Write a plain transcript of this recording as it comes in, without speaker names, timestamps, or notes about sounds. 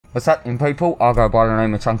What's happening, people? I'll go by the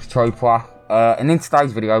name of Chunky Trooper. And in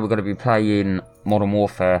today's video, we're going to be playing Modern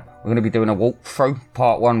Warfare. We're going to be doing a walkthrough,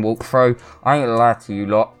 part 1 walkthrough. I ain't gonna lie to you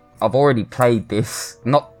lot, I've already played this.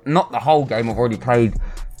 Not the whole game, I've already played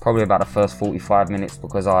probably about the first 45 minutes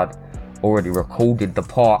because I'd already recorded the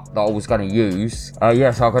part that I was going to use.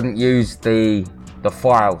 Yeah, so I couldn't use the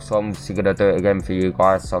file, so I'm obviously going to do it again for you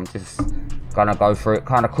guys. So I'm just going to go through it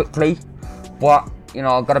kind of quickly. But, you know,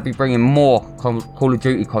 I'm going to be bringing more Call of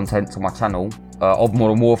Duty content to my channel of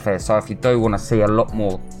Modern Warfare. So if you do want to see a lot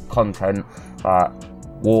more content,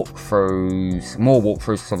 walkthroughs, more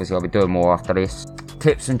walkthroughs, because obviously I'll be doing more after this.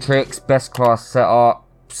 Tips and tricks, best class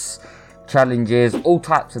setups, challenges, all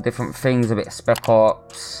types of different things, a bit of Spec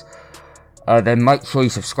Ops. Then make sure you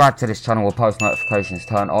subscribe to this channel with post notifications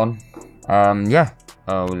turned on. Yeah,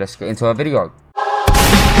 let's get into our video.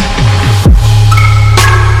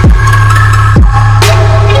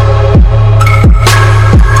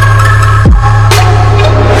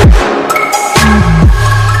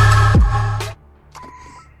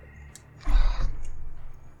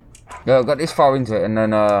 Yeah, I got this far into it and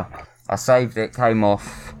then I saved it, came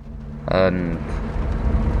off, and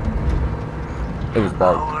it was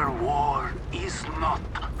broke. Our war is not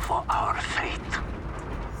for our fate.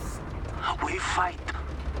 We fight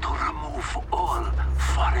to remove all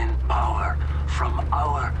foreign power from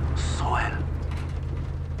our soil.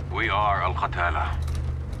 We are Al-Qatala.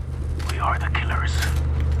 We are the killers.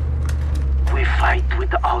 We fight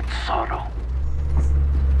without sorrow.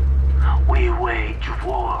 We wage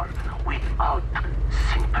war without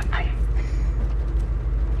sympathy.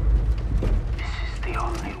 This is the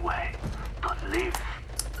only way to live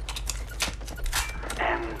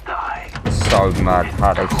and die. So mad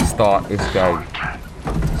how they start this game.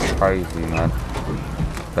 It's crazy, man.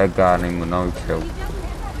 They're going in with no chill.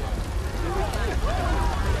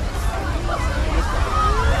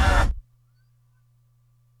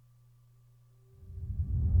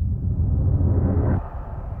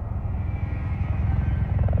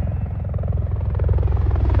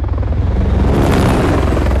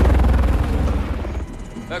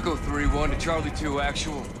 Echo 3-1 to Charlie 2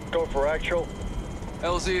 actual. Go for actual.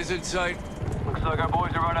 LZ is in sight. Looks like our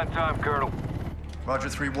boys are right on time, Colonel. Roger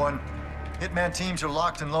 3-1. Hitman teams are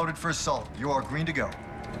locked and loaded for assault. You are green to go.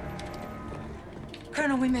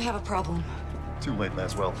 Colonel, we may have a problem. Too late,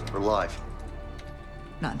 Laswell. We're live.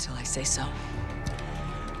 Not until I say so.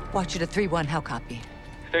 Watch it at 3-1, how copy?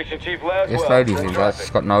 Station Chief Laswell. This lady's in there, she's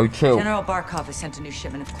got no chill. General Barkov has sent a new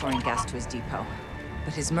shipment of chlorine gas to his depot.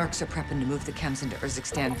 But his mercs are prepping to move the chems into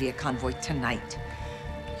Urzikstan via convoy tonight.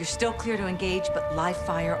 You're still clear to engage, but live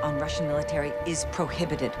fire on Russian military is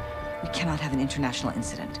prohibited. We cannot have an international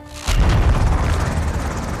incident.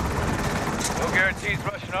 No guarantees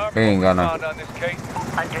Russian army They ain't will gonna. respond on this case.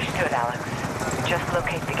 Understood, Alex. Just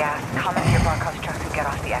locate the gas, commandeer Barkov's truck, and get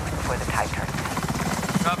off the X before the tide turns.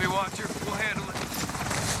 Copy, Watcher. We'll handle it.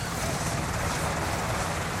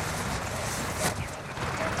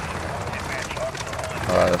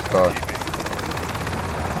 Alright, let's go.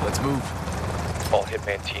 Let's move. All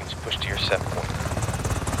Hitman teams push to your set point.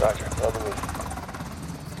 Roger, on the move.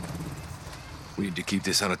 We need to keep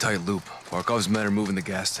this on a tight loop. Barkov's men are moving the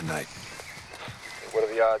gas tonight. What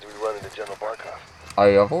are the odds we run into General Barkov?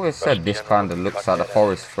 I've always said this kind of looks like the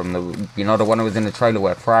forest from the, you know, the one that was in the trailer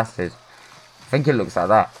where Price is. I think it looks like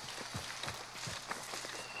that.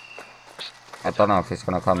 I don't know if it's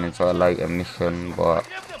going to come into a later mission, but...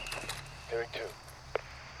 Hearing 2.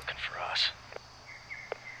 Looking for us.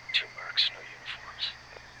 2 mercs, no uniforms.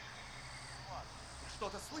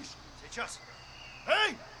 Что-то слышишь? Сейчас.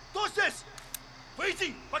 Эй! Кто здесь?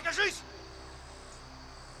 Выйди! Покажись!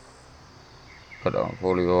 Put it on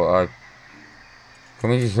fully auto. Can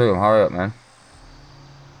we just shoot him? Hurry up, man.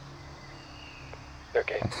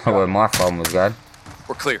 Okay. I don't know where my phone was going.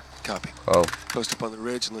 We're clear. Copy. Oh. Post up on the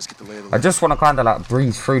ridge and let's get the lay of the I land. just want to kind of like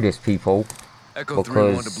breeze through this, people. Echo 3-1 to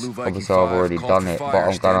Because Blue Viking obviously I've 5. already Call done for it, but fire.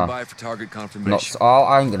 I'm Stand gonna by for target not. confirmation.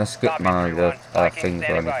 I ain't gonna skip none of the Viking things or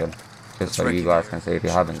standing by. anything, just so you guys can see if you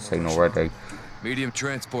haven't seen already. Medium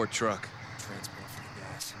transport truck. Transport for the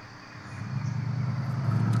gas.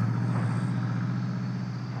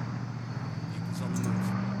 Vehicles on the move.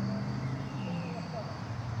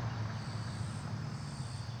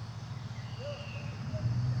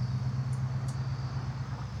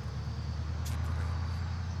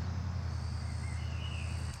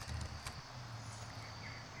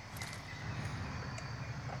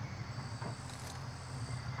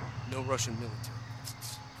 No Russian military.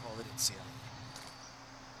 Call it in, CI.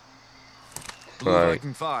 Blue Right.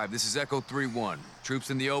 Viking 5, this is Echo 3-1. Troops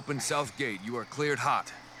in the open, south gate. You are cleared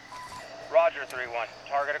hot. Roger, 3-1.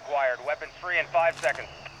 Target acquired. Weapons free in 5 seconds.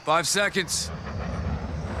 5 seconds.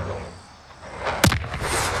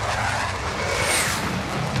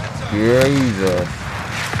 Jesus.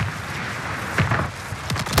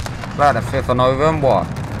 About the 5th of November.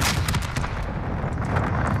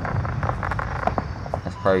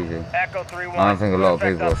 That's crazy. Echo 3-1. I don't think a lot of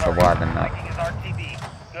people are surviving that. Viking is RTB.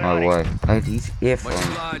 Good No hunting. way. Hey, these earphones Much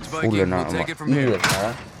obliged, Viking. falling We'll out of take my it from here. ears,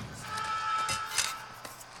 man.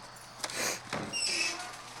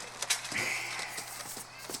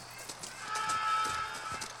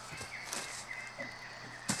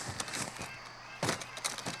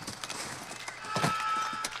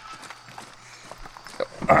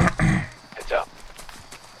 Heads up.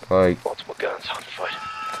 Right. Multiple guns on foot.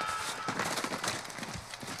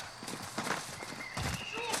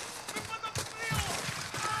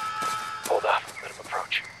 Hold off. Let him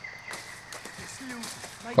approach.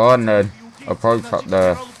 Go on then. Approach up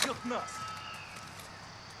there.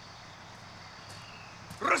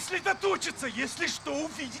 Рассредоточиться! Если что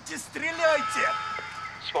увидите, стреляйте!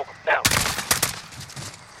 Smoke him now.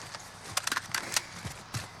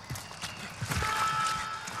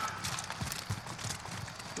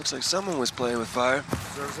 Looks like someone was playing with fire.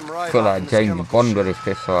 Serves him right. I feel like James Bond with his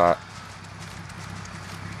pistol out.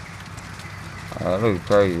 That looks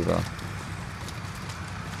crazy though.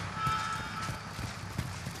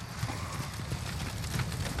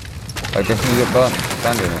 I just need to get burnt.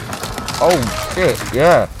 Stand in it. Oh shit,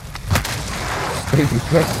 yeah. Stupid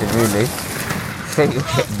question really. So you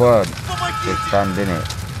get burned. Just stand in it.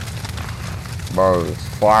 Bro, it's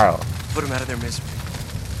fire. Put him out of their misery.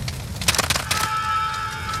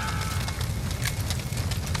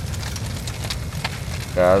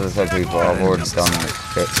 Yeah, as I said people, I've already done this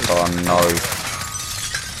shit, so I know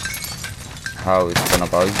how it's gonna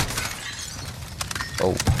go.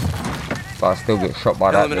 Oh. But I still get shot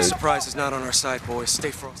by that Element of dude. surprise is not on our side, boys.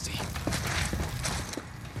 Stay frosty.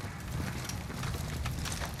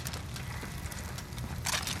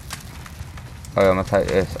 Oh, I'm gonna take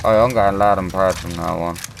this. Oh, I'm going loud and proud from now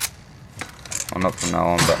on. Well, not from now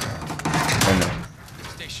on, but...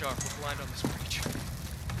 Stay sharp. We're blind on this breach.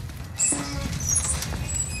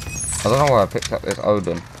 I don't know why I picked up this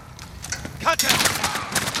Odin. Contact!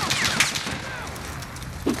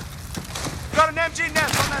 Got an MG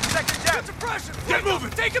nest on that second deck! Get suppression! Get moving!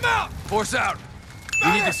 Take him out! Force out.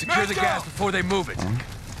 We need to secure the gas before they move it.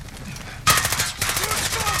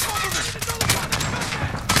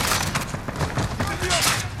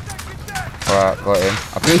 Alright, got him.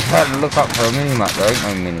 I keep trying to look up for a mini-map though. Ain't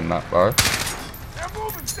no mini-map, bro.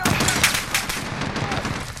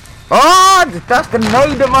 Oh! That's the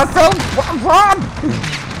nade at myself! What run?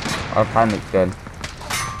 I panicked then.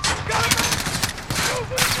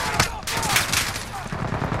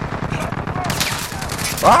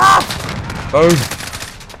 Ah! Boom!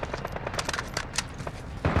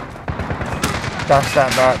 Dash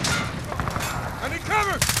that back. I need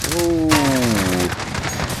cover! Ooh.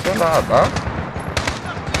 Chill out, bro.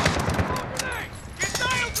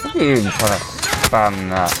 Look at him trying to spam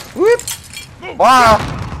that. Whoop! Wow!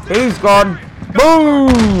 He's gone!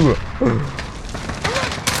 Boo!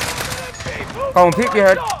 Come on, peek your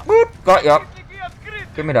head. Whoop! Got ya.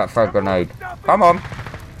 Give me that frag grenade. Come on.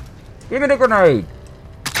 Give me the grenade.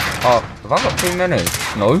 Oh, have I got too many?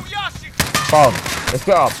 No. Bomb. Let's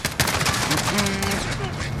get up.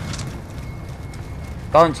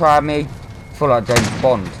 Don't try me. I feel like James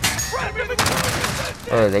Bond.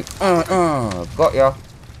 Where is he? Got ya.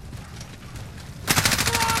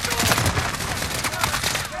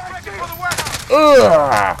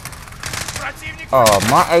 Ugh. Oh,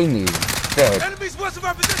 my aim is dead. Enemies west of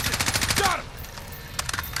our position! Got him!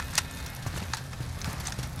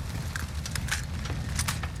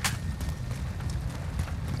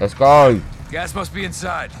 Let's go. Gas must be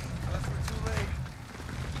inside.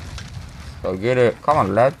 Go get it. Come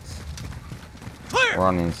on, lads. Clear!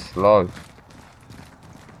 Running slow.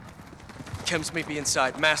 Chems may be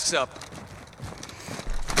inside. Masks up.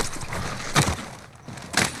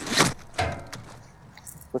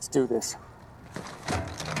 Let's do this.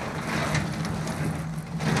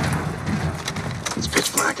 It's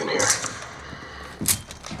pitch black in here.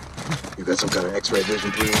 You got some kind of X-ray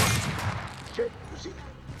vision, 3-1? Shit.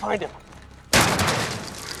 Find him.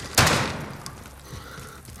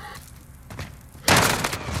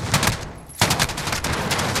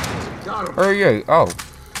 Got him. Where are you? Oh.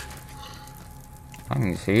 I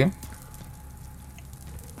didn't see him.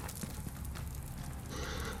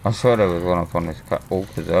 I swear there was one up on this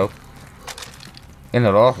walk as well. In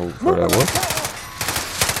the last walk, there was.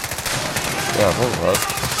 Yeah, I thought it was.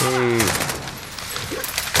 Jeez.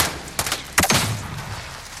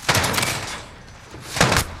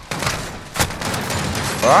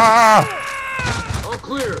 Ah! All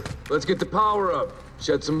clear. Let's get the power up.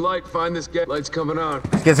 Shed some light. Find this gas. Light's coming on.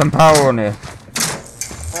 Let's get some power on here.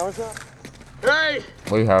 Power's up. Hey!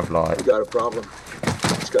 We have light. We got a problem.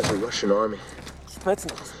 These guys are Russian army.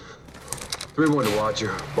 Spetsnaz. 3-1 to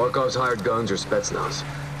Watcher. Barkov's hired guns or Spetsnaz.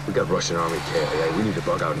 We got Russian army KIA. We need to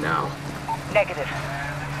bug out now. Negative.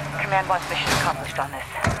 Command wants mission accomplished on this.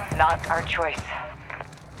 Not our choice.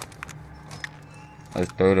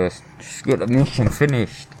 Let's do this. Just get the mission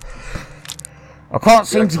finished. I can't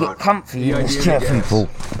seem to get comfy in this chair, people.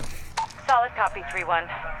 Solid copy, 3-1.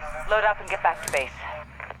 Load up and get back to base.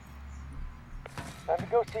 Time to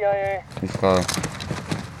go, CIA. Let's go.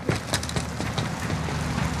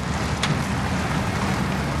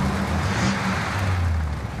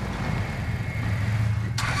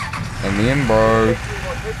 Let me in, bro.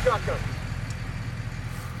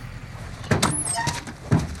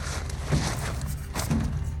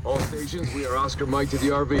 All stations, we are Oscar Mike to the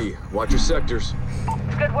RV. Watch your sectors.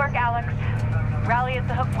 Good work, Alex. Rally is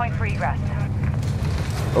the hook point for egress.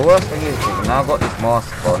 The worst thing is, now I've got this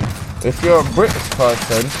mask on. If you're a British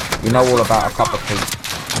person, you know all about a cup of tea.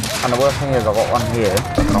 And the worst thing is, I've got one here,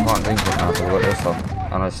 and I can't drink it now, so I've got this on.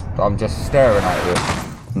 And I'm just staring at it.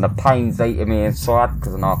 And the pain's eating me inside,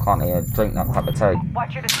 because now I can't even drink that cup of tea.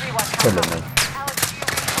 Watcher to 3-1. Killing me.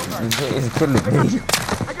 It's killing me.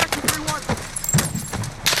 I got you, 3-1.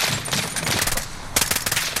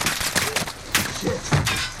 Shit.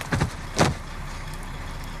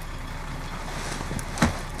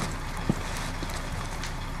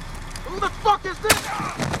 Who the fuck is this?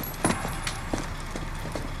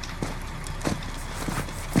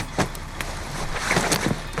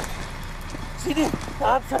 CD,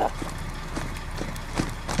 answer.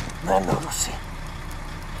 Mano Rusi.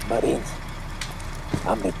 Marines.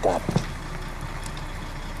 Amitan.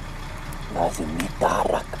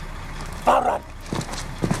 Nazimitarak. Baran.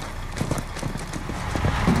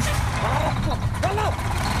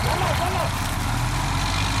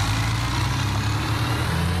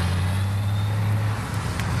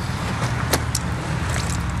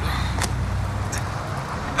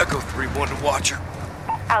 Echo 3-1 to Watcher.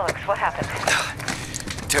 Alex, what happened?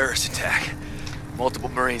 Terrorist attack. Multiple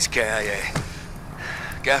Marines KIA.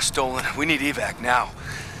 Gas stolen. We need evac now.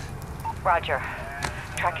 Roger.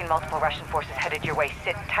 Tracking multiple Russian forces headed your way.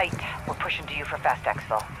 Sit tight. We're pushing to you for fast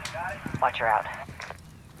exfil. Watcher out.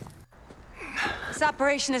 This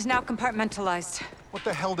operation is now compartmentalized. What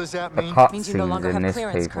the hell does that The mean? Means you no cutscenes longer in have this,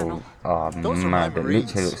 clearance, people, Colonel. are Those are my mad. It Marines.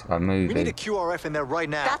 literally looks like a We need a movie. QRF in there right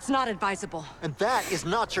now. That's not advisable. And that is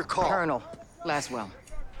not your call. Colonel, Laswell,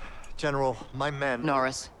 General, my men.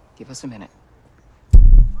 Norris, give us a minute.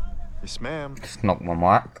 Yes, ma'am. Just knock my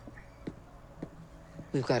mic.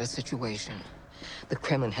 We've got a situation. The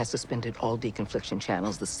Kremlin has suspended all deconfliction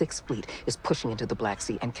channels. The Sixth Fleet is pushing into the Black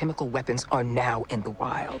Sea, and chemical weapons are now in the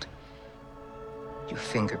wild. Your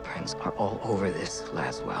fingerprints are all over this,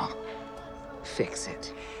 Laswell. Fix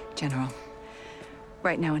it. General,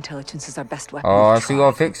 right now intelligence is our best weapon. Oh, so you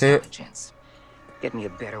gotta fix it. Intelligence. Get me a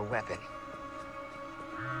better weapon.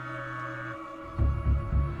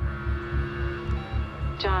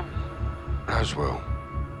 John, Laswell.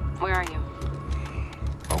 where are you?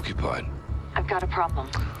 Occupied. I've got a problem.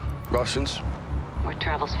 Russians? Word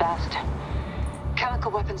travels fast.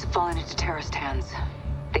 Chemical weapons have fallen into terrorist hands.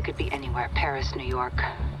 They could be anywhere. Paris, New York.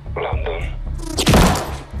 London.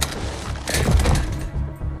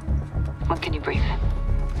 When can you brief?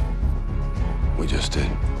 We just did.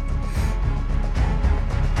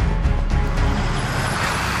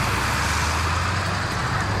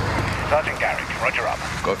 Sergeant Garrick, roger up.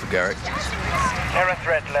 Go for Garrick. Terror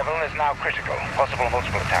threat level is now critical. Possible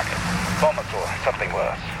multiple attackers. Bombers or something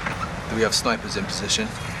worse. Do we have snipers in position?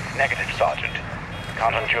 Negative, Sergeant.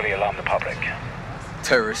 Can't unduly alarm the public.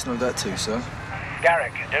 Terrorists know that too, sir.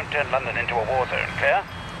 Garrick, don't turn London into a war zone, clear?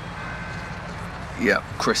 Yeah,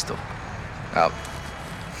 Crystal. Out.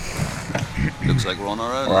 Looks like we're on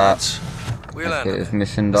our own, Right. lads. We'll Let's handle get this it.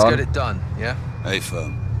 mission Let's done. get it done, yeah? Hey,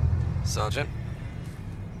 firm. Sergeant?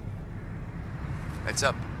 Heads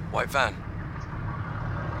up. White van.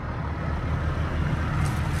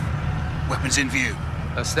 Weapons in view.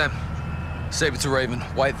 That's them. Saber to Raven.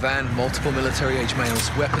 White van, multiple military-age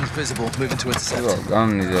males. Weapons visible. Moving to intercept. You got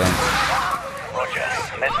guns, Roger.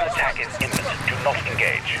 Unless an attack is imminent, do not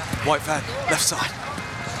engage. White van, left side.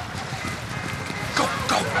 Go,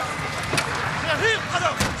 go! Stand here,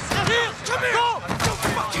 Adam! Stand here! Come here! Go!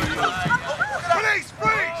 Police,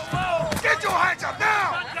 freeze! Get your hands up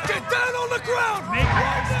now! Get down on the ground!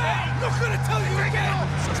 Right there! Not gonna tell you again!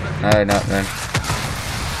 No, not then.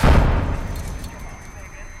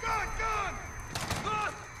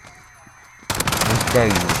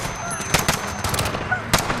 game.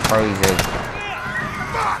 Crazy.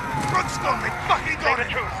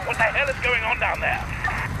 What the hell is going on down there?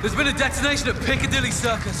 There's been a detonation at Piccadilly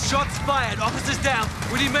Circus. Shots fired. Officers down.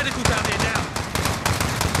 We need medical down here now.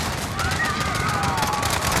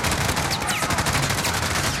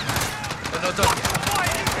 They're not done yet.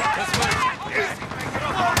 Let's move.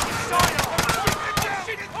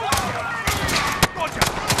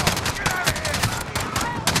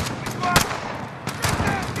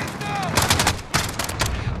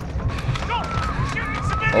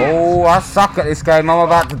 Oh, I suck at this game. I'm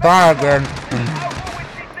about to die again.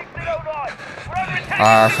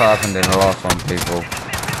 That's what happened in the last one, people.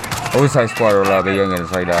 I always say spoiler alert, but you ain't gonna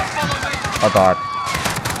say that. I died.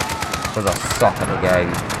 Because I suck at the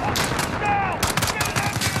game.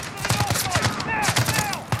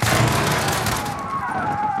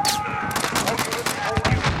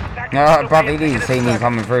 No, Bradley didn't see me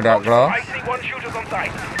coming through that glass.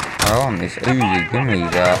 I want this Uzi, give me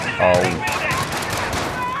that. Oh.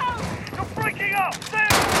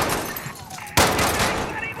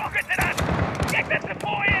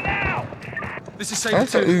 This is safe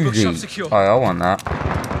That's an too. Got shop Uzi. secure. Oh, I want that.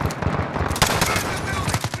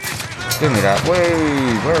 Give me that.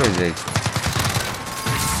 Wait, where is he?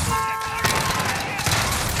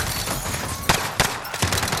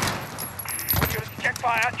 Check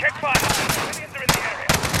fire, check fire. Civilians are in the area.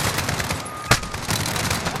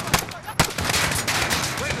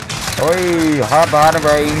 Oi, hard behind the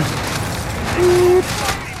range.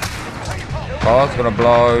 Car's gonna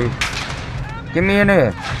blow. Get me in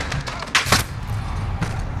here.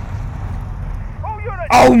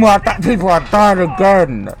 Oh my, that people are dying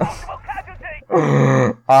again.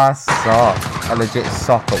 I suck. I legit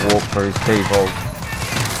suck at walkthroughs, people.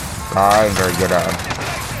 I ain't very good at them.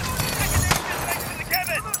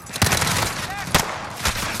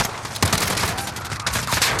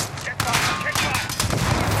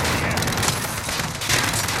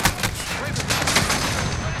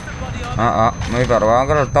 Move out of the way. I'm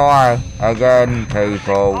gonna die again,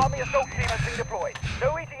 people. Army assault team has been deployed.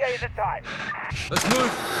 No ETA this time. Let's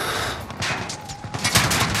move.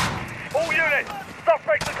 All units,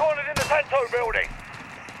 suspects are cornered in the Tanto building.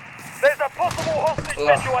 There's a possible hostage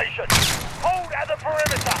situation. Hold at the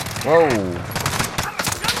perimeter. Whoa.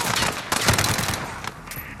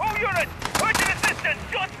 All units, urgent assistance.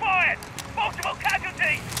 Shots fired. Multiple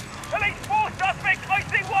casualties. At least 4 suspects. I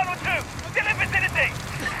see 1 or 2. Still in vicinity.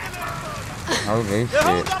 Holy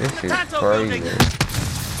shit, this is crazy.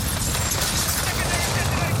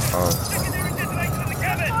 Oh.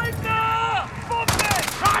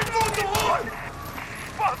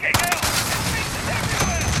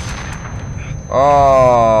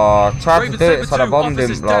 Oh, tried to do it so the bomb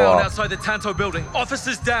didn't blow up. Outside the Tanto building.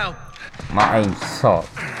 Officers down. My aim sucks.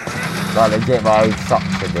 Like legit, my aim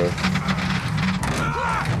sucks for this.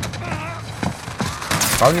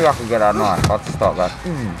 If only I could get that knife, I'd start like,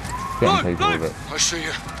 getting people with it. I see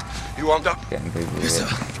you. You armed up? Getting people with it.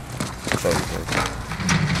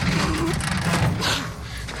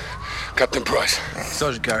 Captain Price.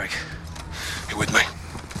 Sergeant Garrick. You with me?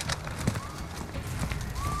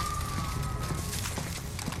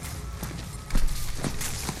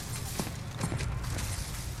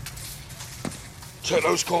 Check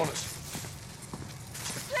those corners.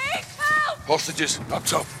 Please help! Hostages, up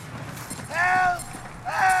top. Help!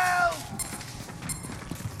 Help!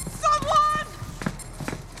 Someone!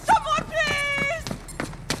 Someone, please!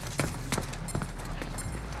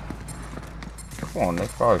 Come on,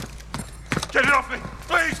 let's go. Get it off me!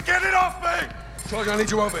 Please, get it off me! Sergeant, I need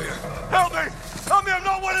you over here. Help me! Help me, I'm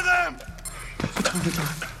not one of them!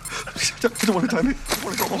 I don't want to die me. I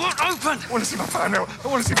want to go home. Look, open! I want to see my family. I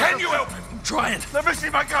want to see my... Can you help him? I'm trying. Let me see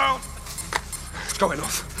my girl! It's going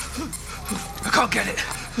off. I can't get it.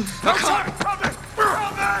 No time! Help me!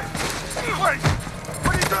 Help me! Wait!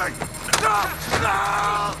 What are you doing? No! No!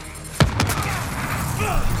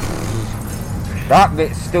 That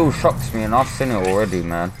bit still shocks me and I've seen it already,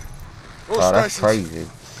 man. All Oh, that's stations. crazy.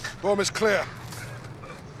 Bomb is clear.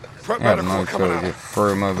 Prep Yeah, medical no coming clue, out. just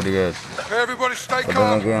threw him over the edge. Hey, everybody stay But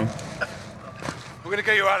calm. then again, We're gonna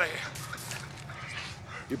get you out of here.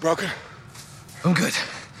 You broken? I'm good.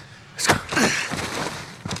 Let's go.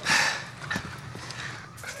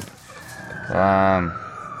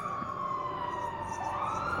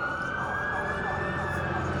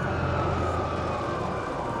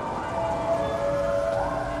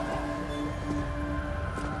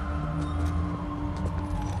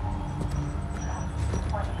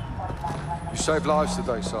 You saved lives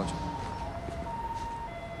today, Sergeant.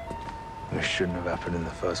 It shouldn't have happened in the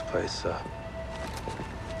first place, sir.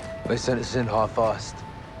 They sent us in half-assed.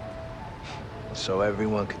 So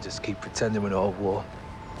everyone can just keep pretending we're not at war.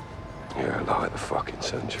 Yeah, like the fucking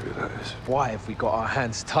century, that is. Why have we got our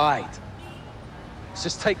hands tied? Let's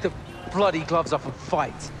just take the bloody gloves off and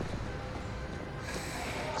fight.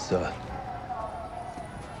 Sir.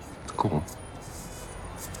 Go on.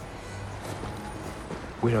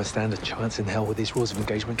 We don't stand a chance in hell with these rules of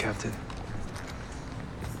engagement, Captain.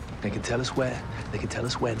 They can tell us where, they can tell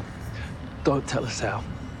us when. Don't tell us how.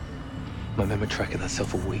 My men were tracking that cell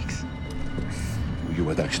for weeks. You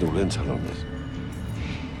had actual intel on this?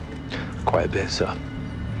 Quite a bit, sir.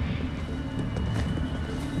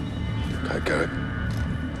 Okay, Garrett.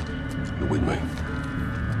 You're with me.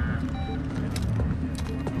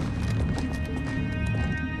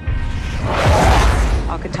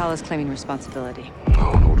 Al-Qatala's claiming responsibility.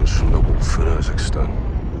 Oh, orders from the Wolf in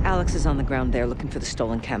Urzikstan. Alex is on the ground there looking for the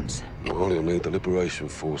stolen chems. Well, he'll need the Liberation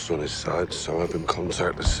Force on his side, so have him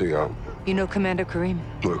contact the CO. You know Commander Karim?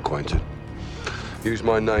 We're acquainted. Use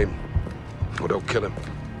my name, or they'll kill him.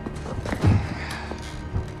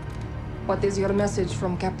 What is your message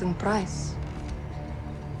from Captain Price?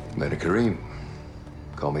 Commander Karim.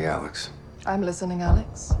 Call me Alex. I'm listening,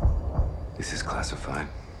 Alex. This is classified.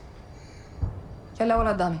 يلا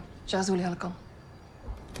ولد دامي جهزوا لي هالكم.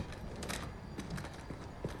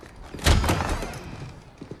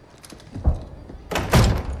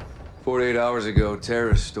 "48 hours ago,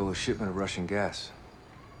 terrorists stole a shipment of Russian gas.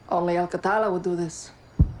 Only Al-Qatala would do this.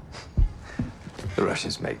 The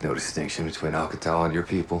Russians make no distinction between Al-Qatala and your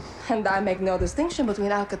people. And I make no distinction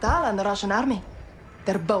between Al-Qatala and the Russian army.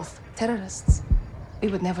 They're both terrorists. We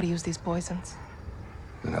would never use these poisons.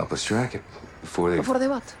 Then help us track it before they... Before they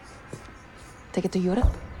what? Take it to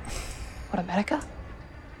Europe? Or America?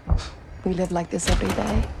 We live like this every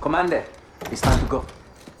day. Commander, it's time to go.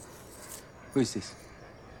 Who is this?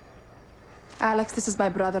 Alex, this is my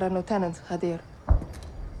brother and Lieutenant Hadir.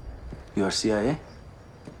 You are CIA?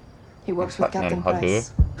 He works with Captain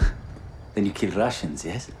Price. Then you kill Russians,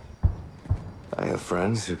 yes? I have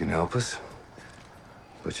friends who can help us.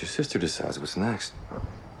 But your sister decides what's next.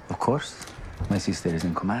 Of course. My sister is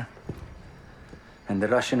in command. And the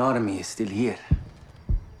Russian army is still here.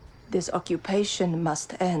 This occupation must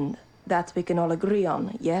end. That we can all agree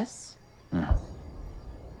on, yes?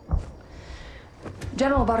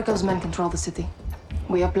 General Barkov's men control the city.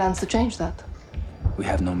 We have plans to change that. We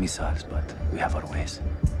have no missiles, but we have our ways.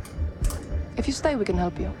 If you stay, we can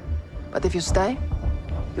help you. But if you stay,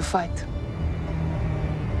 you fight.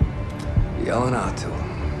 Yalanatu.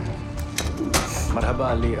 Marhaba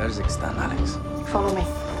Ali Urzikstan, Alex. Follow me.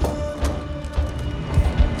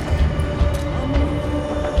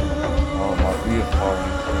 Oh, my beautiful.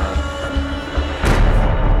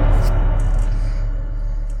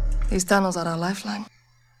 These tunnels are our lifeline.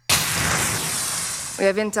 We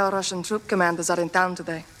have intel Russian troop commanders are in town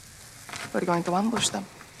today. We're going to ambush them.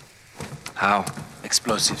 How?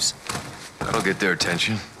 Explosives. That'll get their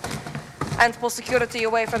attention. And pull security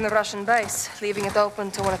away from the Russian base, leaving it open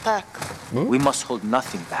to an attack. We must hold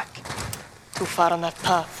nothing back. Too far on that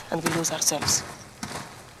path, and we lose ourselves.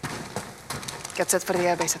 Get set for the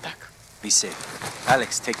airbase attack. Be safe.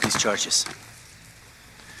 Alex, take these charges.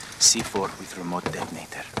 C4 with remote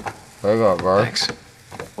detonator. There you go, bro. Thanks.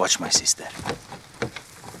 Watch my sister.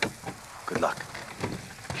 Good luck.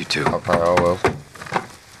 You too. Okay, I will.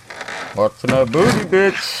 Watching that booty,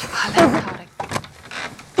 bitch.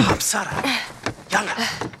 Sarah. Yalla.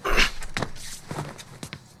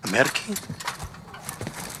 American?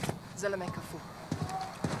 زلمة كفو.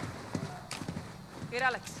 Here,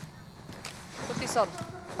 Alex. Put this on.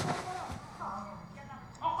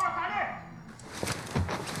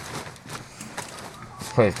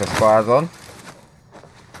 Place the squads on.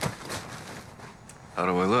 How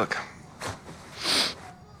do I look?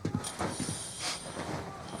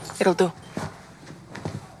 It'll do.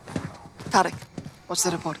 Tarek, what's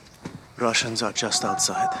the report? Russians are just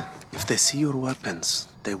outside. If they see your weapons,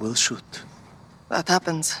 they will shoot. That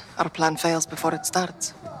happens. Our plan fails before it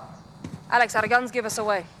starts. Alex, our guns give us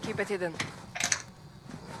away. Keep it hidden.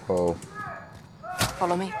 Oh.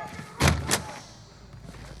 Follow me.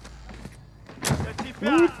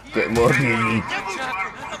 Get money.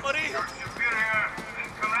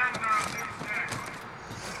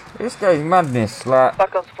 This guy's madness, like,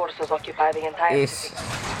 Barkov's forces occupy the entire it's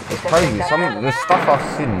crazy. Some of the stuff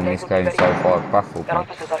I've seen in this game so far has baffled me.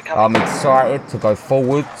 I'm excited to go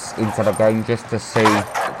forwards into the game just to see. Will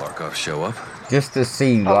Barkov show up? Just to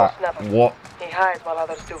see, like, what He hides while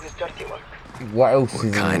others do his dirty work. what else is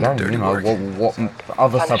in the game, you know, what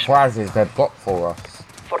other surprises they've got for us.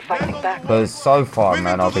 For fighting back. Because so far,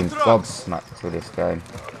 man, I've been gobsmacked with this game.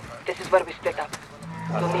 This is where we split up.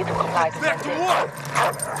 You'll need to comply to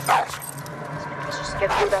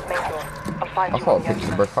Get through that main door. I'll find I you thought on I the picked the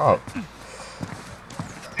other brick up.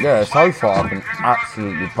 Yeah, so far I've been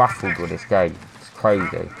absolutely baffled with this game. It's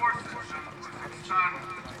crazy.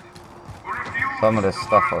 Some of the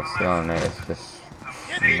stuff I've seen on there is just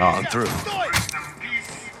nuts. Through.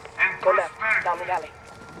 Go left, down the alley.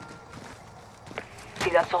 See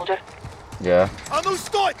that soldier? Yeah.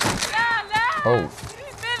 Oh.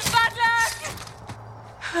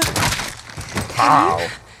 Pow.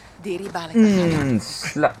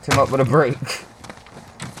 Slapped him up with a brick.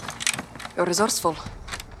 You're resourceful.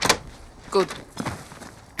 Good.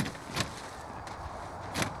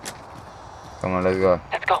 Come on, let's go.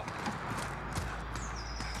 Let's go.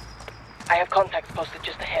 I have contacts posted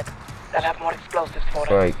just ahead. They'll have more explosives for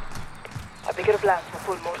us. A bigger blast will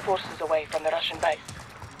pull more forces away from the Russian base.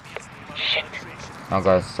 Shit. I'll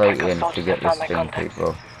go straight in to get this thing,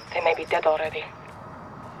 people. They may be dead already.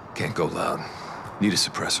 Can't go loud. Need a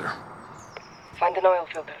suppressor. Find an oil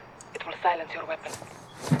filter. It will silence your weapon.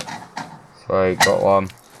 Sweet, got one.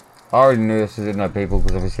 I already knew this was in there, people,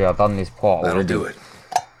 because obviously I've done this part already. That'll do it.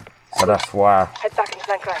 So that's why Head back and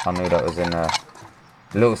flank right. I knew that was in there.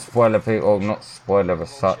 A little spoiler, people, not spoiler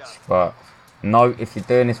as such, but note, if you're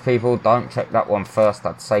doing this, people, don't check that one first.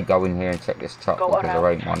 I'd say go in here and check this truck because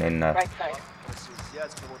there ain't one in there. Right side.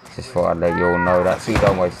 Just thought I'd let you all know that, so you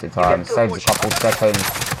don't waste your time. Saves a couple seconds.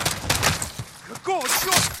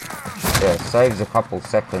 Yeah, saves a couple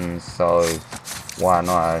seconds, so why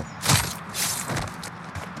not?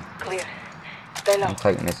 Clear. Stay low. I'm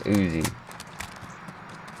taking this Uzi.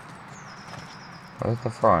 Where's the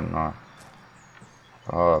front? No.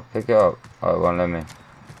 Oh, pick it up. Oh, it won't let me.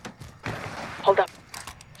 Hold up.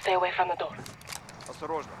 Stay away from the door.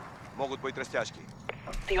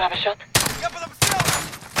 Do you have a shot?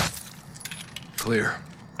 Clear.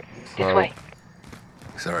 This way.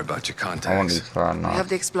 Sorry about your I want contacts. these front We now. have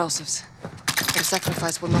the explosives. Your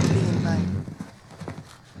sacrifice will not be in vain.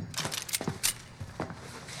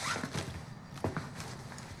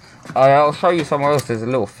 I'll show you somewhere else. There's a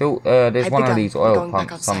little filter. There's one of these oil Going back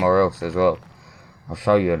pumps outside. somewhere else as well. I'll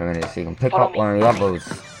show you in a minute so you can pick up one of the other's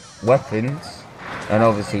weapons. And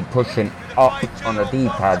obviously pushing up on the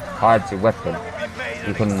D-pad hides your weapon.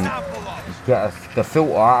 You can get the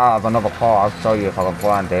filter out of another car. I'll show you if I can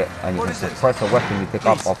find it. And you can suppress a weapon you pick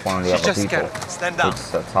up off one of the other people. Stand down.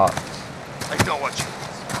 It's a touch. I know what you mean.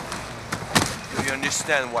 Do you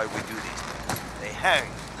understand why we do this? They hang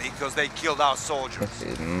because they killed our soldiers. This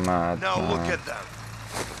is mad. Now look man. at them.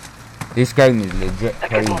 This game is legit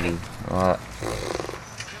crazy. Right.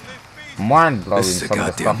 Mind blowing This is a some of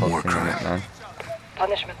the goddamn stuff war I've seen in it, crime. man.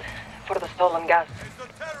 Punishment for the stolen gas.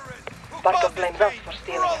 Barkov blames us for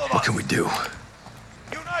stealing it. What can we do?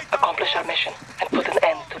 Accomplish our mission and put an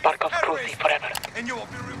end to Barkov's cruelty forever. And you will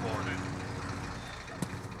be rewarded.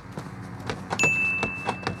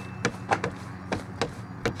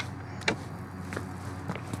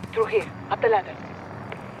 Through here, up the ladder.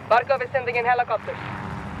 Barkov is sending in helicopters.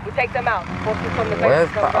 We take them out. Forces from the base.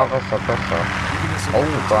 Where's the other suppressor? Oh,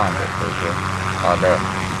 find it. Oh, there.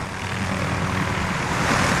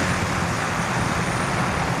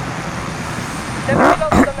 Send me loads on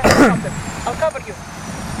the helicopter. I'll cover you.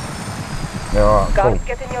 Yeah, alright, Guards cool.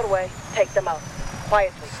 get in your way. Take them out.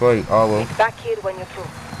 Quietly. Sweet, I will. Meet back here when you're through.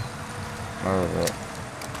 Where is it?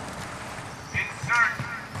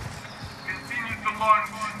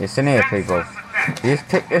 It's in here, people. You just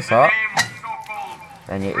pick this up,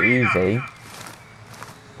 and your Uzi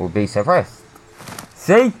will be suppressed.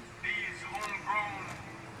 See?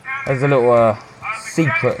 There's a little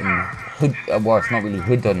secret and well, it's not really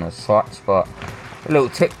hidden as such, but a little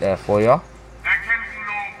tip there for you.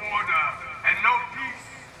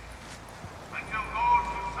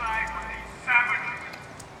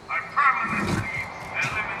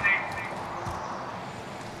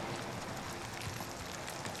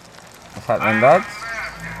 What's happening, lads?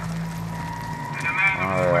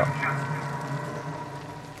 Oh, yeah.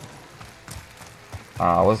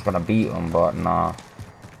 I was gonna beat him, but nah.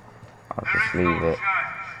 I'll just leave it.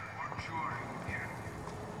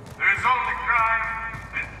 There is only crime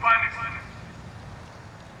and punishment.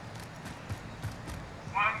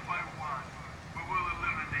 One by one, we will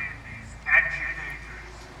eliminate these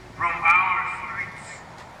agitators from our streets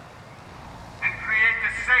and create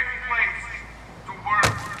a safe place to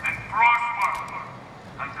work and prosper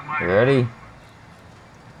under my You ready?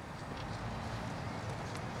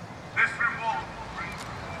 This revolt brings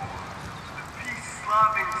war to the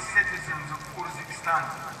peace-loving citizens of Urzikstan.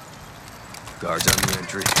 Guards on the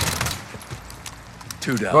entry.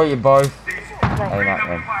 2 down. Got you both. Hey, that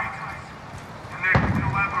then.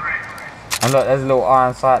 And look, there's a little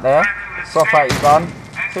iron sight there. Swap out your gun.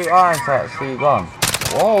 2 iron sights for your gun.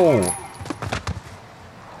 Whoa!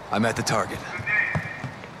 I'm at the target.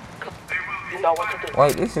 You know what to do.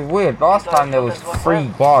 Wait, this is weird. Last time there was 3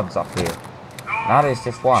 guards up here. Now there's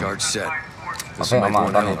just 1. Charge set. I think I might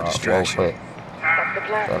have done it real quick. That's the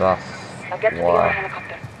plan. So that's Now get to the other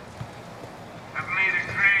helicopter.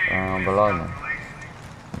 below me.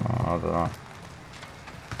 No, I don't know.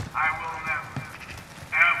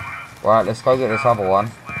 Right, let's go get this other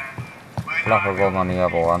one. Slap a bomb on the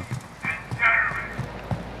other one.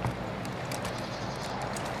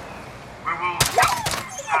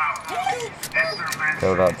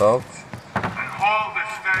 Kill that dog.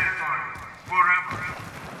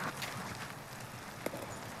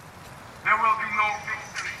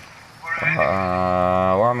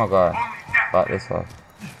 Where am I going? Back this way.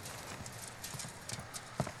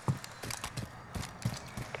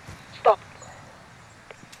 Stop.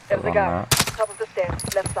 There's a guy. Top of the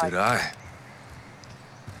stairs, left side. Good eye.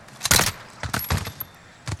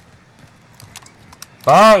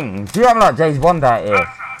 Bang! Do you have like James Bond out here?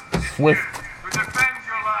 Swift.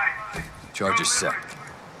 Charges set.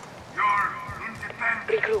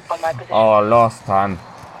 Regroup on my position. Oh, last time.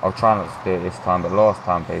 I'll try not to do it this time, but last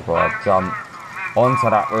time, people, I jumped onto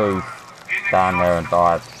that roof down there and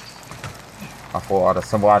died. I thought I'd have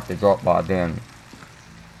survived the drop, but I didn't.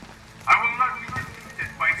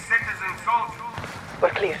 We're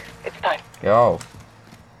clear. It's time. Yo.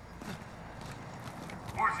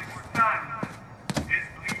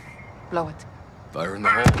 Blow it. Fire in the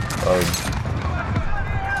hole. Oh.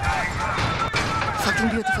 Fucking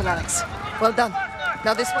beautiful, Alex. Well done.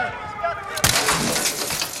 Now this way.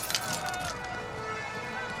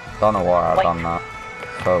 Don't know why I done that.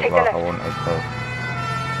 Felt like I wanted to.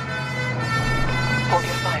 Hold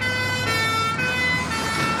your fire.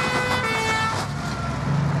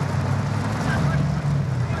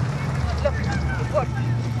 Look, it worked.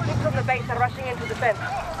 Troops from the base are rushing into the fence.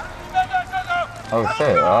 Oh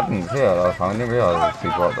shit, I didn't see it last time. I didn't realise there was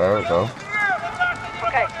people up there as well.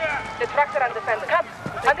 Okay, the trucks are undefended. Come,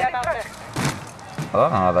 under the truck. I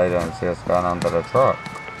don't know how they don't see us going under the truck.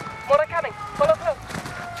 More are coming. Follow through.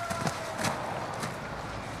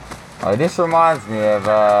 Oh, this reminds me of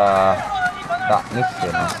that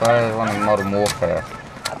mission. I swear it was one in Modern Warfare.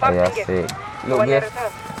 Oh yeah, I see it. Look, yes.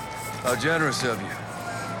 How generous of you.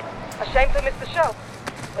 A shame to miss the show,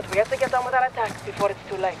 but we have to get on with our attack before it's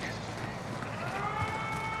too late.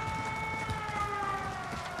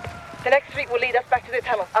 The next street will lead us back to the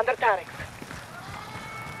tunnels under Tarek's.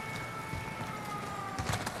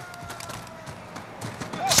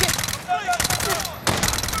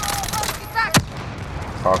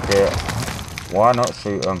 Fuck it. Why not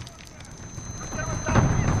shoot him?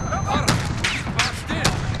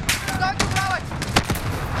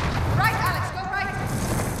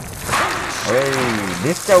 Hey,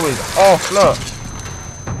 this girl is off, look.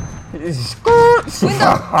 She's good.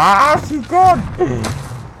 She's good.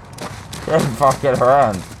 Don't fucking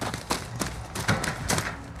around.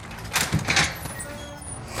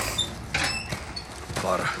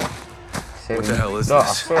 What the hell is look,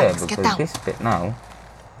 this? I swear, because this bit now,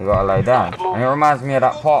 you gotta lay down. And it reminds me of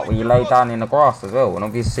that part where you lay down in the grass as well. And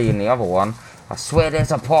obviously in the other one, I swear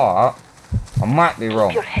there's a part, I might be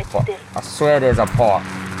wrong, but I swear there's a part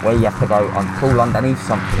where you have to go and crawl underneath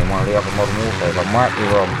something in one of the other Modern Warfare. I might be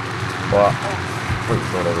wrong, but I'm pretty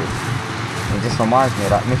sure there is. It just reminds me of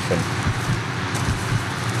that mission.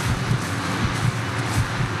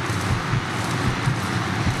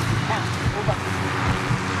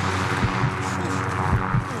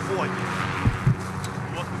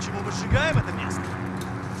 Вот почему мы сжигаем это место.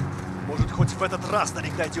 Может, хоть в этот раз до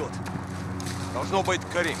них дойдет. Должно быть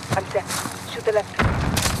Карим. I'm set. Shoot the left.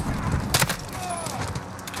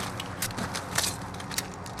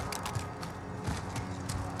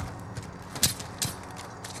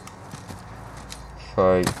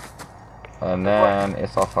 Straight. And then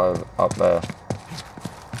it's off up there.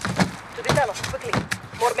 To the tunnel, quickly.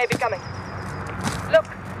 More may be coming. Look,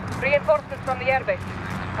 reinforcements from the airbase.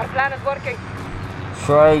 Our plan is working.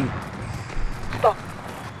 Straight. Stop.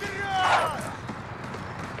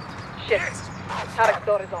 Shit. Tarek's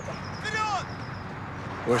door is open.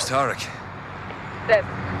 Where's Tarek? Dead.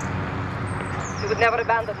 He would never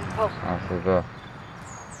abandon his post. Actually, there.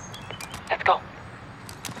 Let's go.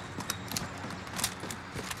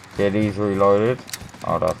 Get these reloaded.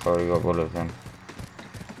 Oh, that's already got bullets in.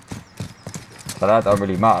 So that don't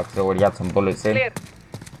really matter because I already had some bullets in. Clear.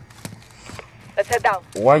 Let's head down.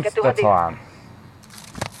 Waste the time.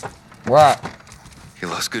 Right. You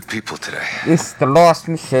lost good people today. This is the last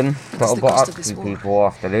mission that I've got up to people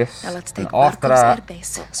after this. Now let's And take after Barkov's that,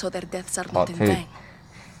 airbase so their deaths are part not in 2. vain.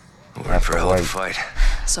 We're in for a hell of a fight.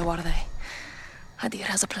 So are they. Hadir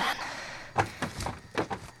has a plan.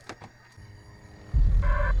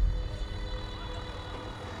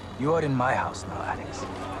 You are in my house now, Alex.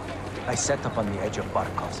 I set up on the edge of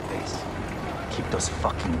Barkov's base. Keep those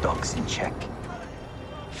fucking dogs in check.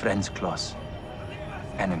 Friends close.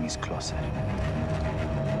 Enemies closer.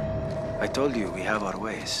 I told you we have our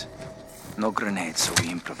ways. No grenades, so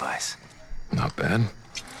we improvise. Not bad.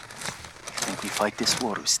 Think we fight this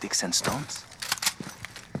war with sticks and stones?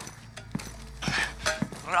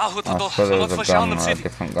 I swear there was a gun, a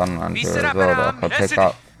different gun around here as well that I could pick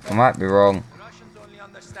up. I might be wrong,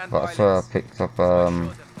 but I swear I picked up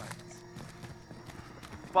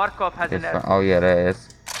Barkov has an different. Oh yeah, there it is.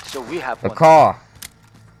 So we have The car.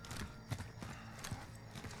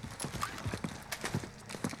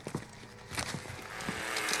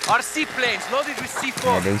 Our seaplanes loaded with C4.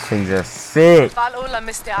 Yeah, these things are sick. Right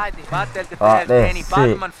there, sick.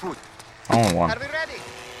 I want one. Are we ready?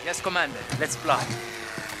 Yes, Commander. Let's fly.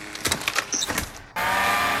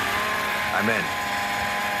 I'm in.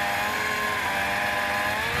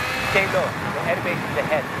 Stay low. The airbase is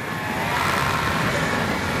ahead.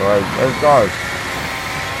 Right, let's go.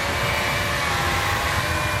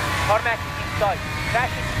 Tarmac is inside.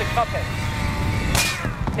 Crash into the chopper.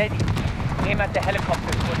 Steady. Aim at the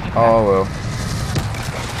helicopter. Oh well.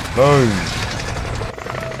 Boom.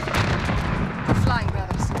 Flying,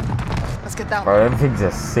 brothers. Let's get down. Bro, them things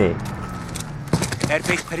are sick.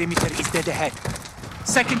 Airbase perimeter is dead ahead.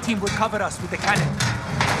 Second team will cover us with the cannon.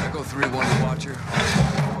 Echo 3-1 to Watcher.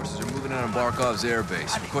 Forces are moving out on Barkov's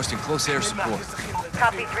airbase, requesting close air support.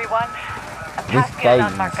 Copy 3-1. This game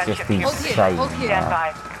is just insane. Stand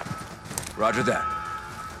by. Roger that.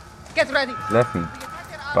 Get ready. Left me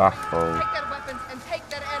baffled. Take their weapons and take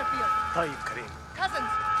their airfield.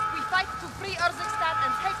 Cousins, we fight to free Urzikstan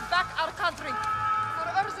and take back our country. For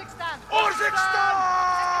Urzikstan.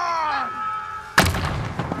 Urzikstan!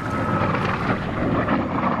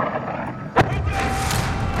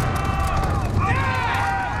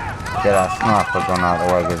 Get that sniper gun out of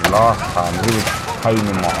the way, because last time he was pain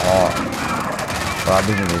in my heart. But I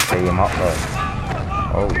didn't even see him up there.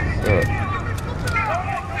 Oh shit.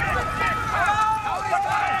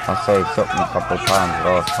 I saved something a couple of times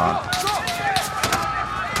last time.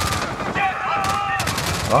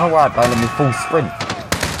 I don't know why they let me full sprint.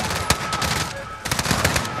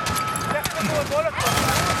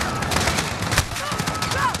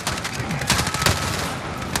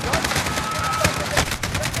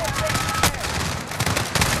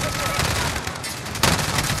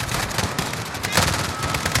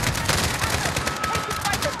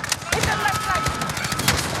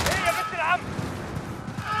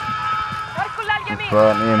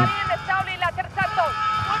 Burn him. Watch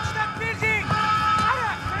that building!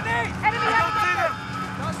 Grenade! Enemy helicopter!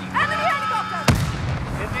 Enemy helicopter!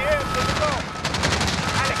 In the air, let's go!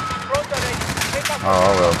 Alex, front already. Take up. Oh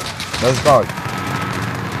well. Let's go.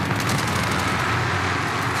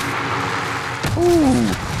 Ooh.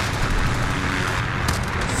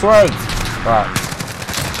 Sweet. Right.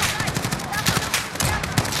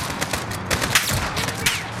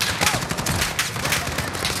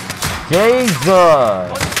 Jesus!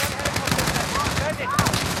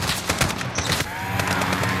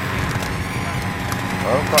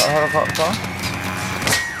 Oh, got a helicopter?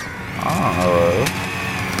 Oh.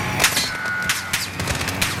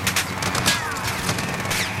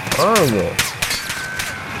 Where is it?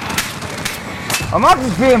 Am I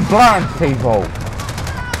just being blind, people?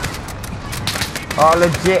 I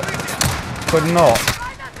legit could not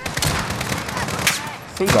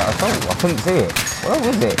see that at all. I couldn't see it. Where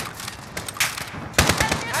was it?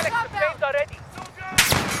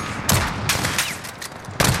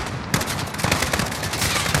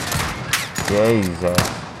 Jesus.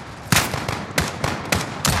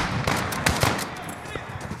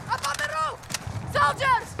 Up on the roof!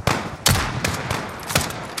 Soldiers!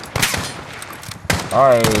 I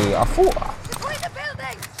thought. Between the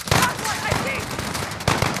buildings! That's what I see!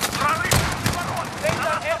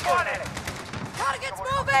 Target's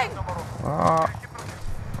moving!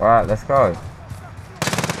 Alright, let's go.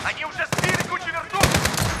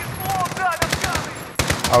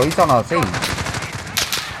 Oh, he's on our team.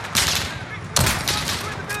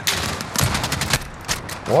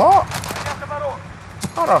 What?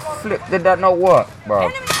 How the flip did that not work, bro?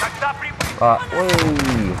 Wait.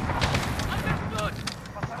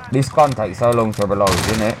 This gun takes so long to reload,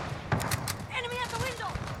 isn't it?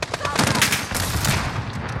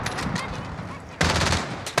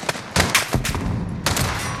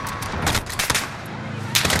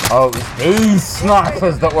 Oh, it's these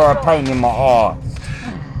snipers that were a pain in my arse.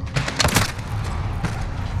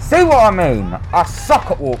 See what I mean? I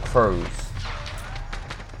suck at walkthroughs.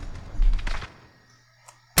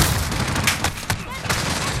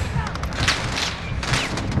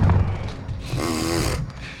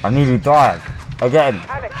 I nearly died. Again.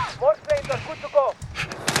 Alex, more planes are good to go.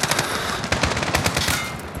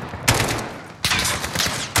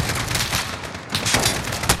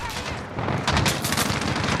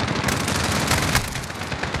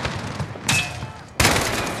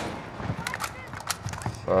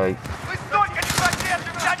 Right.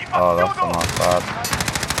 Oh, that's not bad.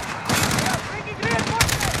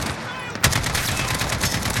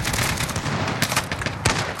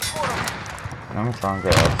 Let me try and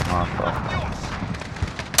get a sniper.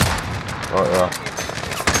 Got ya.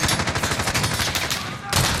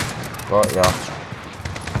 Got ya.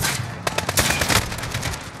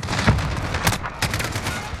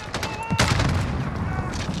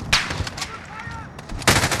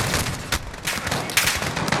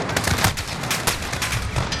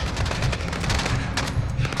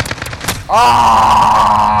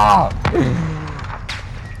 Ah!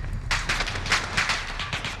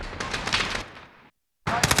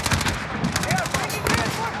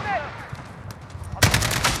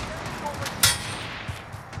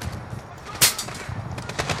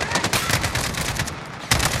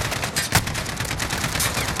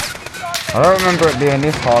 I don't remember it being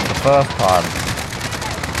this hard the first time.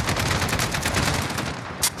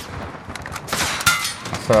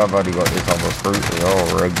 So I've already got this on recruit,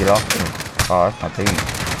 oh, regular. Oh, that's my team.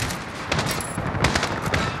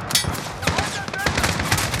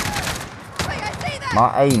 My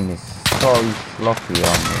aim is so sloppy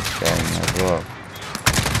on this game as well.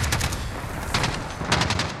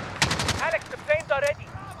 Alex, the planes are ready.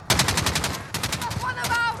 One of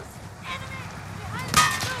ours! Enemy! Behind the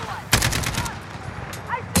blue one!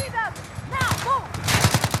 I see them! Now, move!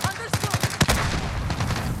 Understood!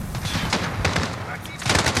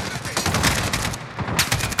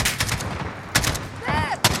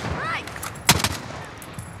 There! Right!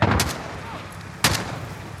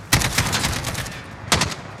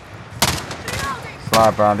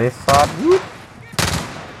 Slide around this side. Whoop.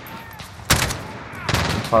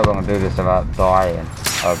 I'm probably gonna do this without dying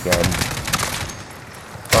again.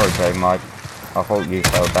 Sorry, J Mike. I thought you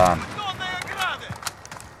fell down.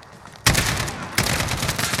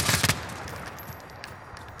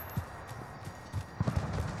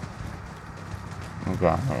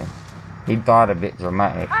 Okay, here. He died a bit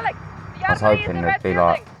dramatic. Alex, I was hoping there'd be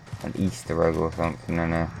like an Easter egg or something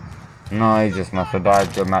in there. No, he just must have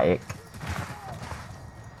died dramatic.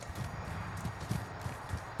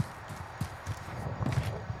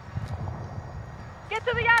 Get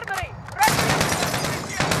to the armory!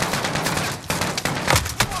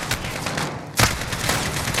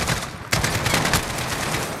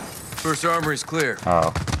 First armory's clear.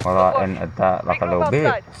 Oh, well I entered that like a little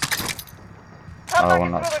bit. I don't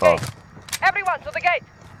want that stuff. Everyone to the gate!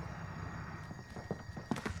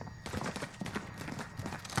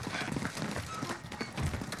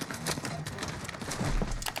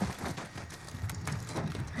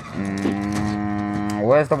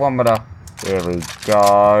 Where's the one with the... Here we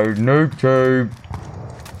go. Noob tube.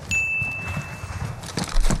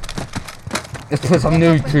 Let's put some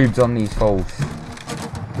noob tubes on these fools.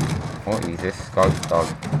 What is this? Scope dog.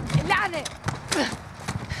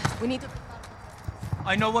 We need to...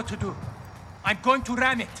 I know what to do. I'm going to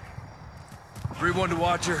ram it. 3-1 to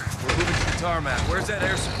Watcher. We're moving to the tarmac. Where's that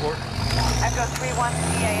air support? Echo 3-1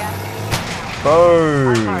 CAS.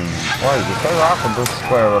 Boom. Wait, you said I can just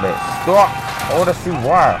square on it. Stop! I want to see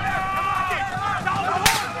why.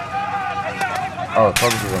 Oh, it's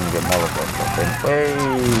probably going to get Molotov or something. Wait!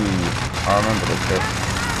 I remember this bit.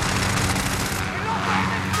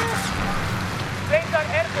 Planes are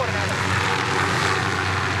airborne, Alex.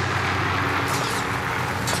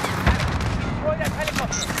 Destroy that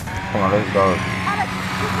helicopter. Come on, let's go. Alex,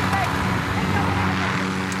 shoot the tank.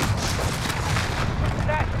 Good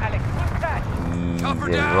crash, Alex. Good crash.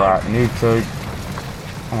 Easy, right, noob tube.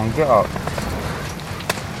 Come on, get up.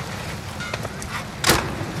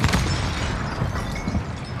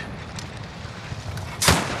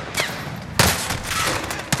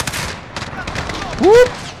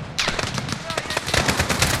 Whoop!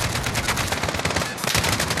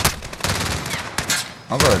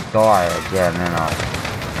 I'm gonna die again, ain't I?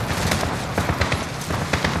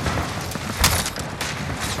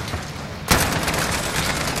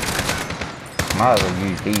 Might as well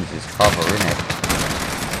use these as cover, innit?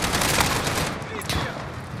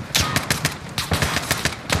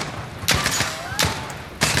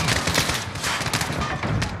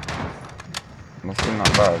 What's in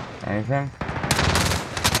that bag? Anything?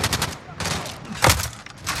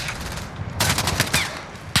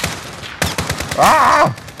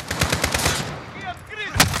 Ah!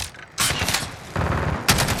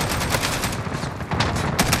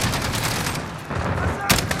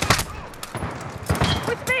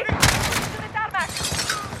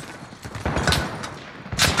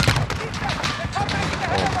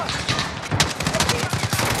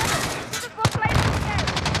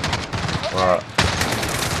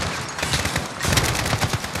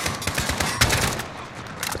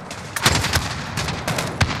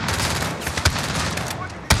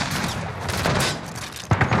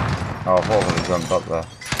 Oh, I thought I jumped up there.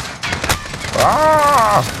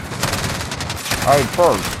 Ah! Hey, bro.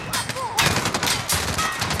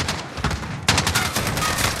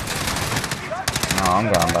 No, I'm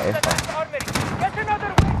going back this way. Get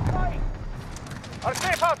another wing flying! Our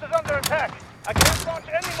safe house is under attack. I can't launch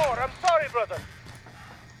anymore. I'm sorry, brother.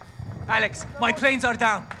 Alex, my planes are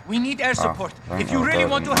down. We need air support. Thank If you God, really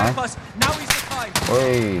want to nice. help us, now is the time.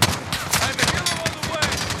 Wait. I'm a hero on the way.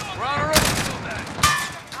 We're on our own until then.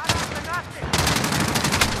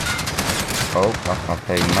 Oh, that's my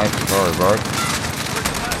teammate. Sorry, bro.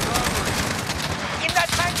 In that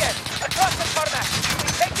hangar, across the tarmac. We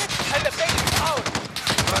take it and the base is ours.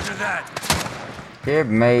 Roger that. Give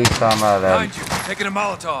me some of them. Behind you. Taking a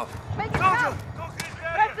Molotov. Make it count.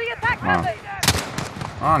 Press the attack Man. button.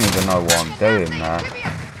 I don't even know what I'm doing there.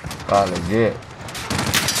 That legit.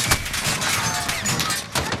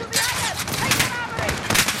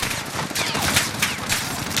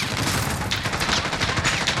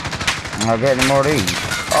 Am I getting more of these?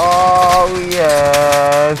 Oh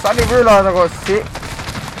yes! I didn't realise I got 6.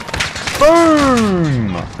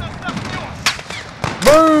 Boom!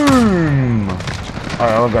 Boom!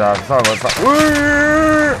 Alright, I'll get out. So much fun.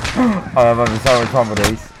 I'm having so much fun with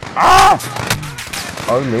these. Ah!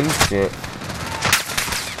 Holy shit.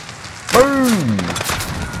 Boom!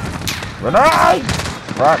 Grenade!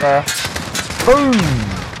 Right there. Boom!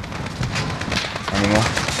 Any more?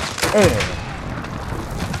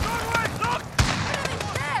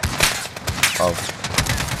 Oh.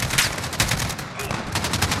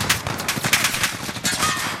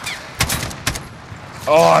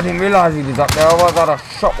 Oh, I didn't realise he was up there. Otherwise I'd have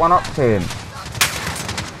shot one up to him.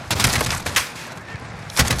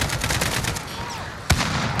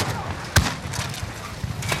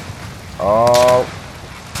 Oh,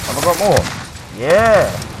 have I got more?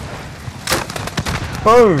 Yeah.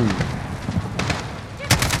 Boom.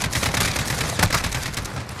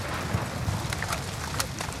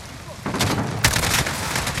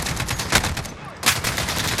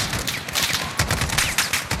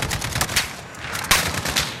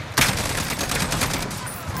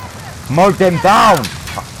 Mow them down.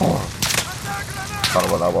 Oh. Don't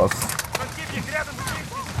know what that was.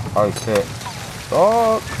 Oh shit.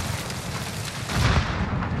 Oh.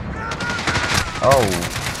 Oh,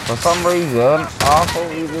 for some reason, I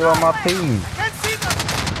thought he was on my team.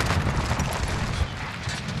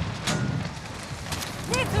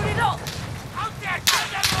 Need to reload! Out there, kill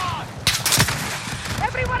them all!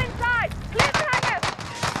 Everyone inside! Clear the hangars!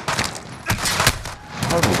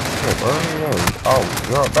 Holy shit, where are you? Oh,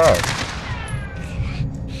 you're up there.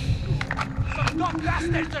 Some dumb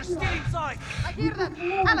bastards are still inside! I hear them!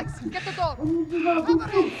 Alex, get the door!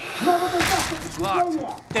 It's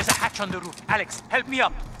locked. There's a hatch on the roof. Alex, help me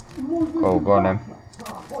up. Oh, go on then.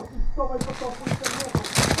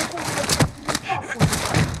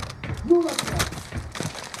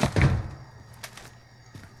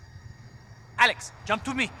 Alex, jump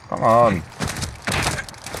to me. Come on.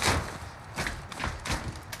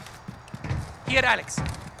 Here, Alex.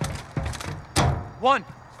 1,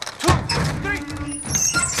 2, 3.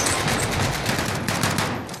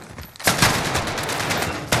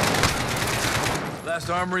 Last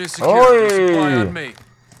armory is secure. Supply on me.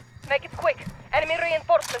 Make it quick. Enemy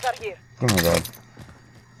reinforcements are here. Give me that.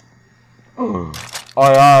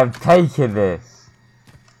 I have taken this.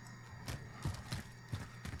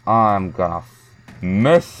 I'm gonna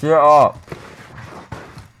mess it up.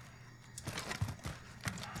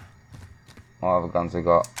 What other guns we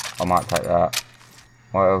got? I might take that.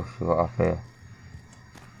 What else we got up here?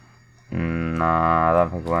 Nah, I don't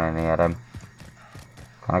think we want any of them.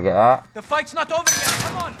 Can I get that? The fight's not over yet.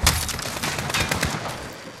 Come on.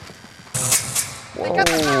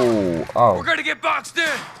 Whoa! Oh. We're gonna get boxed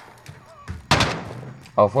in.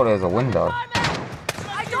 I thought there was a window. I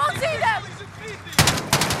don't see them!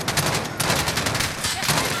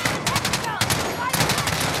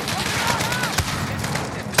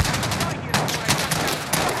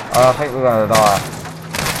 I think we're gonna die.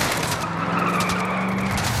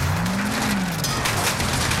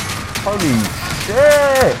 Holy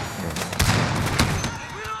shit!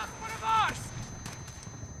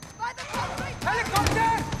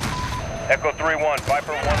 Echo 3-1,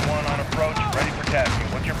 Viper 1-1 on approach, ready for tasking.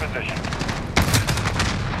 What's your position?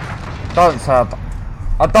 Don't say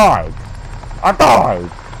I died. I died.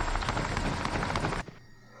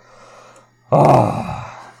 Oh.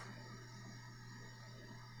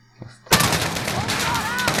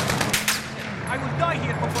 I will die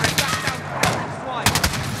here before I back down to Captain Swine.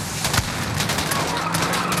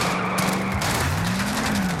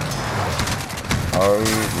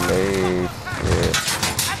 Holy shit.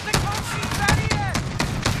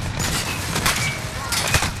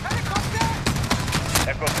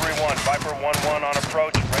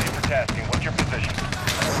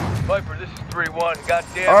 3-1.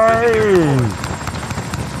 Goddamn Hey!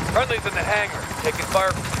 Friendly's in the hangar. Taking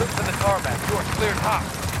fire from troops in the tarmac. Doors cleared hot.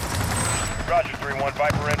 Roger, 3-1.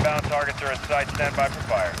 Viper inbound. Targets are in sight. Stand by for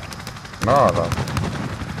fire. No, no.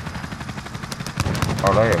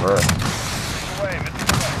 Oh, they were.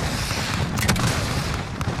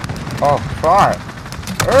 Oh, right.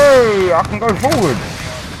 Hey, I can go forward.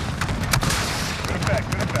 Good effect,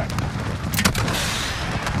 good effect.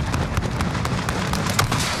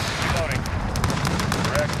 Reloading.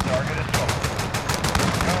 Correct, target is gone.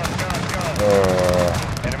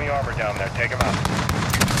 Enemy armor down there, take him out.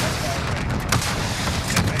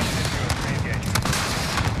 Detonation issued, re-engage.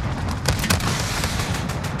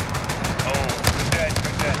 Oh, good dead,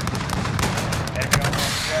 good dead. Enemy armor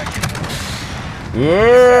on track.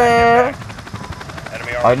 Yeah.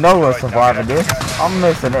 I know we're surviving this. I'm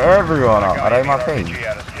missing everyone up. Are they my team?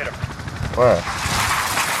 Where?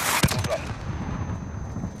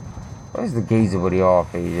 Where's the geezer with the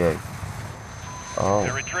RPG? Oh.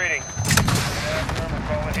 They're retreating.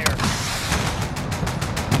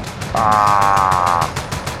 Ah.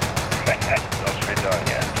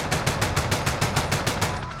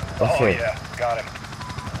 Oh yeah, got him.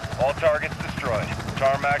 All targets destroyed.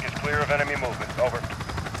 Tarmac is clear of enemy movement. Over.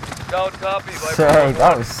 Don't copy. Say,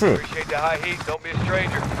 that was sick. Appreciate the high heat. Don't be a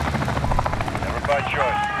stranger. Never by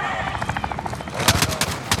choice.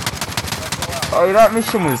 Oh, that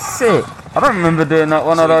mission was sick. I don't remember doing that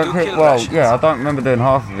one. So I don't you think. kill Well, Russians. yeah, I don't remember doing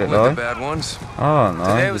half of it Only though. the bad ones. Oh no.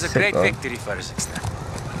 Today was a sick, great though. victory for Urzikstan.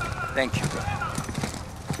 Thank you,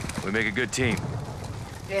 brother. We make a good team.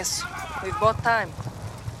 Yes, we've bought time.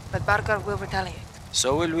 But Barker will retaliate.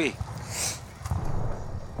 So will we.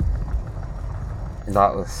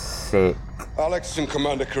 That was sick. Alex and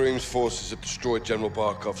Commander Karim's forces have destroyed General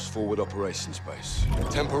Barkov's forward operations base,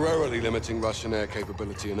 temporarily limiting Russian air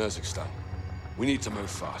capability in Urzikstan. We need to move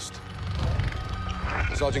fast.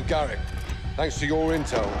 Sergeant Garrick, thanks to your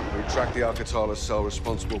intel, we tracked the Al-Qatala cell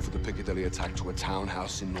responsible for the Piccadilly attack to a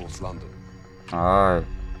townhouse in North London. Alright.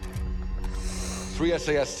 3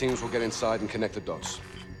 SAS teams will get inside and connect the dots.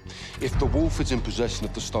 If the Wolf is in possession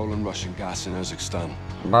of the stolen Russian gas in Urzikstan,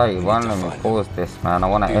 Mate, why don't we pause this, man? I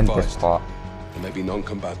want to end this part. there may be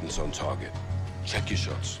non-combatants on target. Check your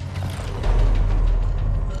shots.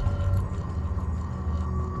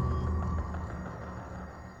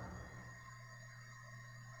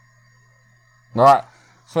 Right,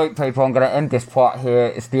 sweet people, I'm going to end this part here.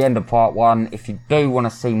 It's the end of part 1. If you do want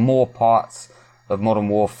to see more parts of Modern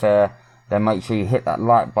Warfare, then make sure you hit that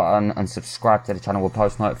like button and subscribe to the channel with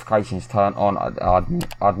post notifications turned on.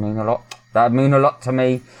 I'd mean a lot. That'd mean a lot to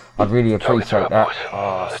me. I'd really appreciate that.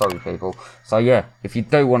 Oh, sorry people. So yeah, if you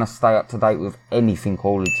do want to stay up to date with anything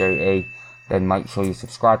Call of Duty, then make sure you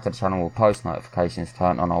subscribe to the channel with post notifications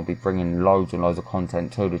turned on. I'll be bringing loads and loads of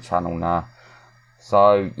content to the channel now.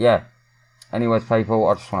 So yeah. Anyways people,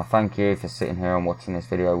 I just want to thank you for sitting here and watching this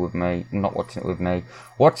video with me. Not watching it with me.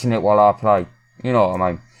 Watching it while I play. You know what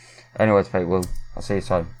I mean. Anyways people, I'll see you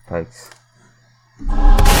soon. Peace.